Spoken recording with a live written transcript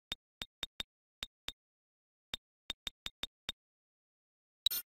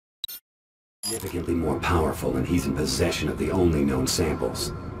Significantly more powerful, and he's in possession of the only known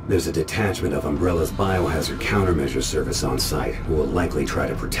samples. There's a detachment of Umbrella's Biohazard countermeasure service on site who will likely try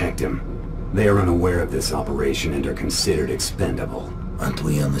to protect him. They are unaware of this operation and are considered expendable. Aren't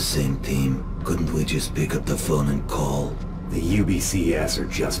we on the same team? Couldn't we just pick up the phone and call? The UBCS are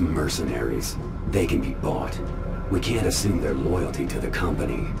just mercenaries. They can be bought. We can't assume their loyalty to the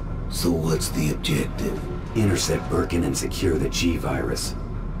company. So what's the objective? Intercept Birkin and secure the G-Virus.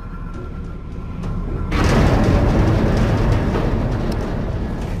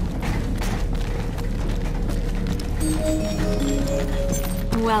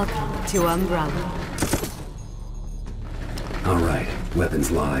 Welcome to Umbrella. All right, weapons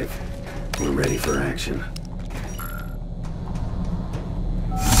live. We're ready for action. All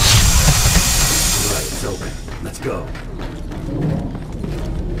right, it's open. Let's go.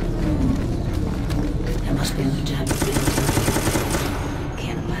 There must be an attack.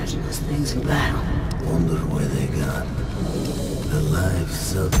 Can't imagine this thing's in battle. Wonder where they got the live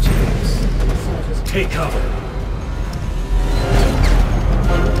subjects. Take cover.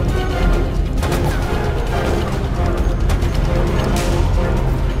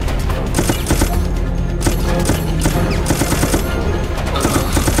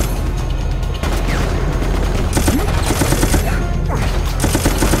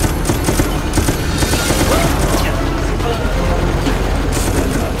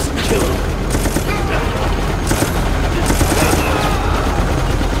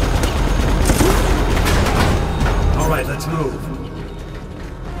 Let's move.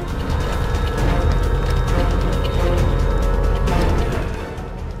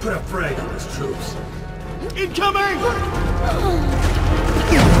 Put a frag on his troops. Incoming!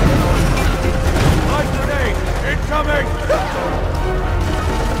 Light grenade! Incoming!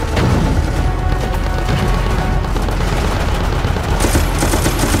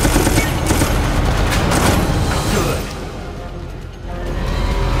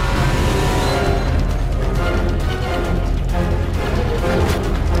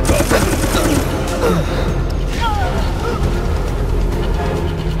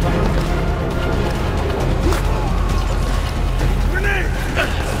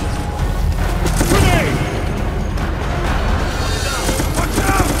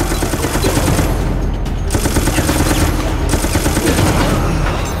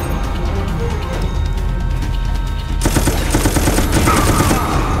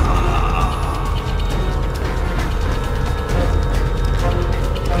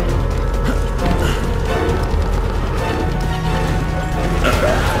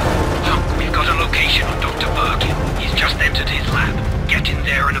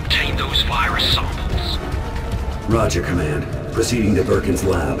 Roger, Command. Proceeding to Birkin's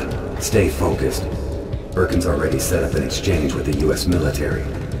lab. Stay focused. Birkin's already set up an exchange with the U.S. military.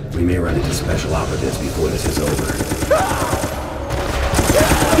 We may run into special operatives before this is over.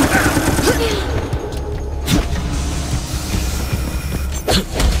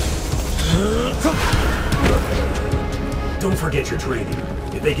 Don't forget your training.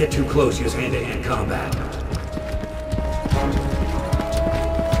 If they get too close, use hand-to-hand combat.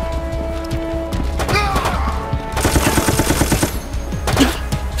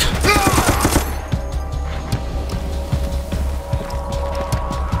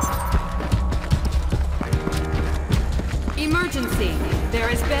 Emergency. There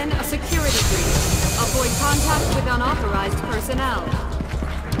has been a security breach. Avoid contact with unauthorized personnel.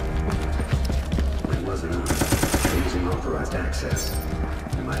 It wasn't us. They're using authorized access.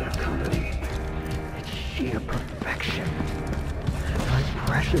 We might have company. It's sheer perfection. My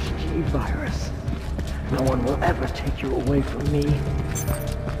precious G-Virus. No one will ever take you away from me.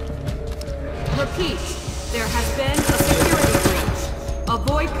 Repeat. There has been a security breach.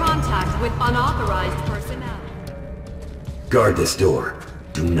 Avoid contact with unauthorized personnel. Guard this door.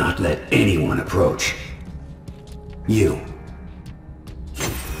 Do not let anyone approach. You.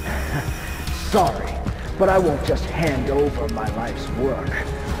 Sorry, but I won't just hand over my life's work.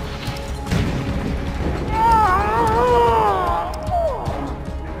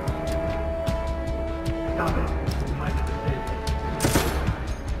 Stop it. We might have to fail.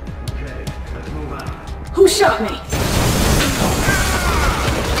 Okay, let's move out. Who shot me?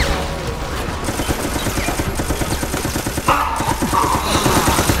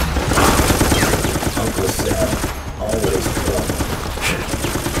 Uncle Sam, always trouble.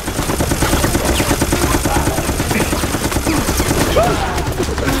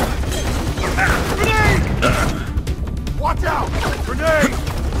 Grenade! Watch out! Grenade!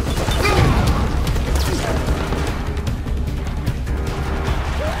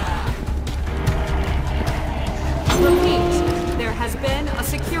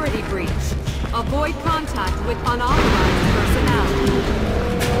 Avoid contact with unauthorized personnel.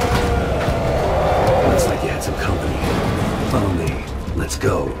 Looks like you had some company. Follow me. Let's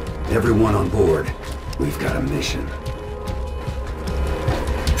go. Everyone on board. We've got a mission.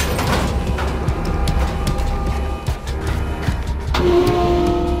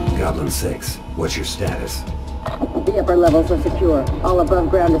 Goblin 6, what's your status? The upper levels are secure. All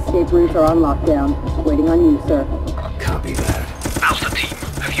above-ground escape routes are on lockdown. Waiting on you, sir. Copy that. Alpha team,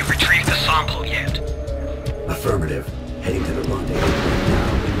 have you retrieved the sample yet? Affirmative. Heading to the rendezvous right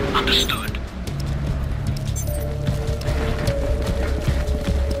now. Understood.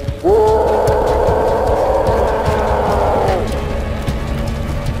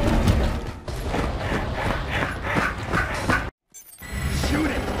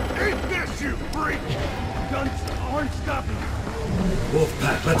 Shoot it! Eat this, you freak! Guns aren't stopping.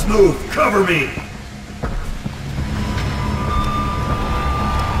 Wolfpack, let's move! Cover me!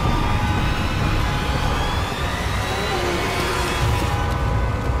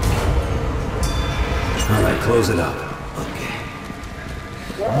 All right, close it up. Okay.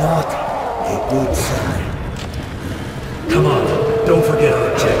 Not a good sign. Come on, don't forget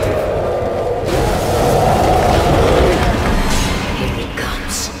our objective. Here it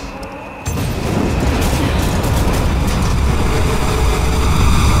comes.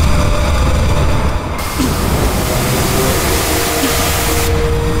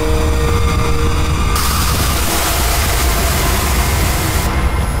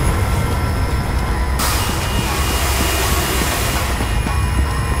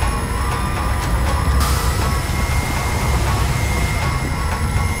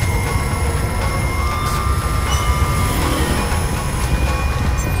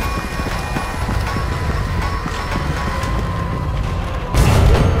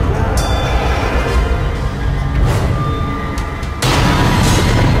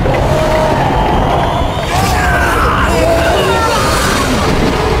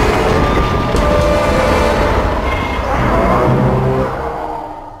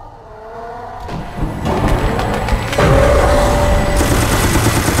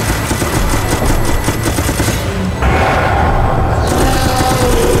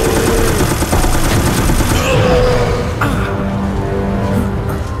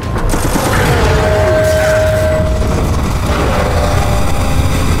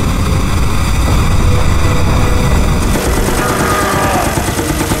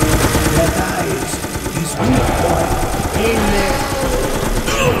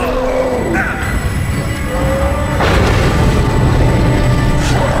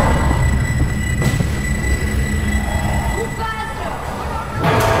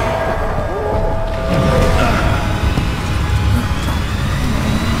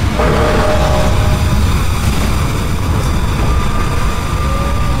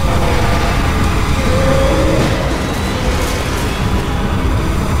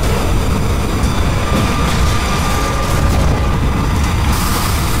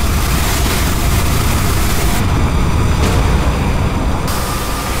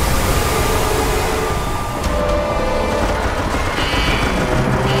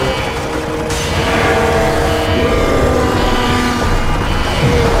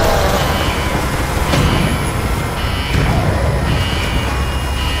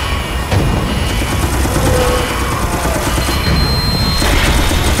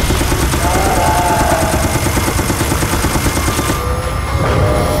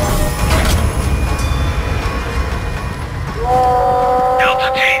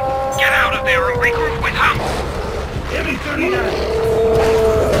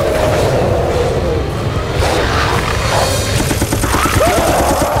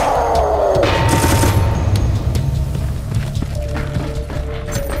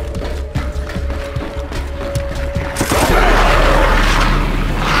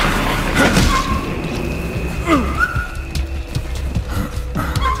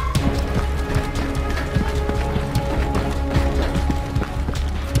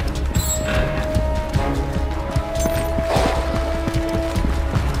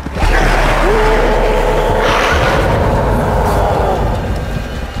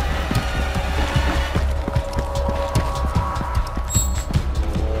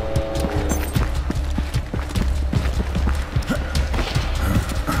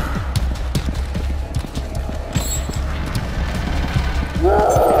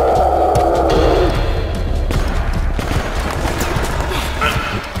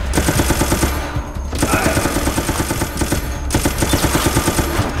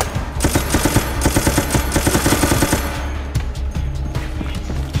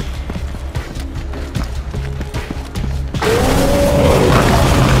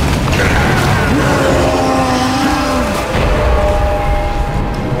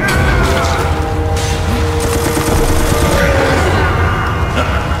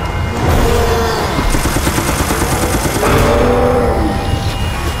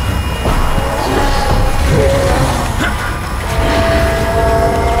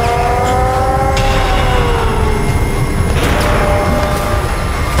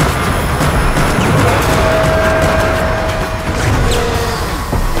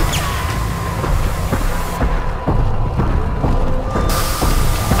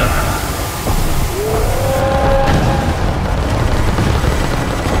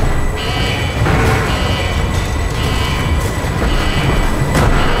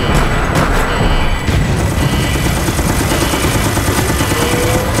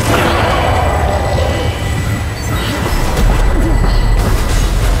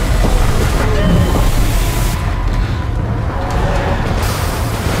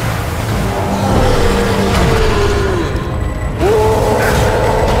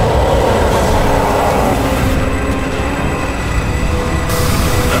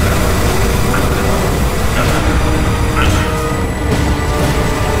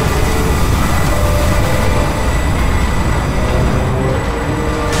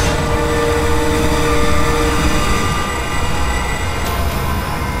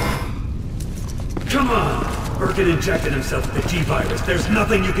 Birkin injected himself with the G-Virus. There's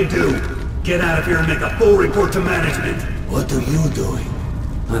nothing you can do! Get out of here and make a full report to management! What are you doing?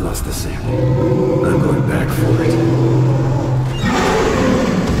 I lost the sample. I'm going back for it.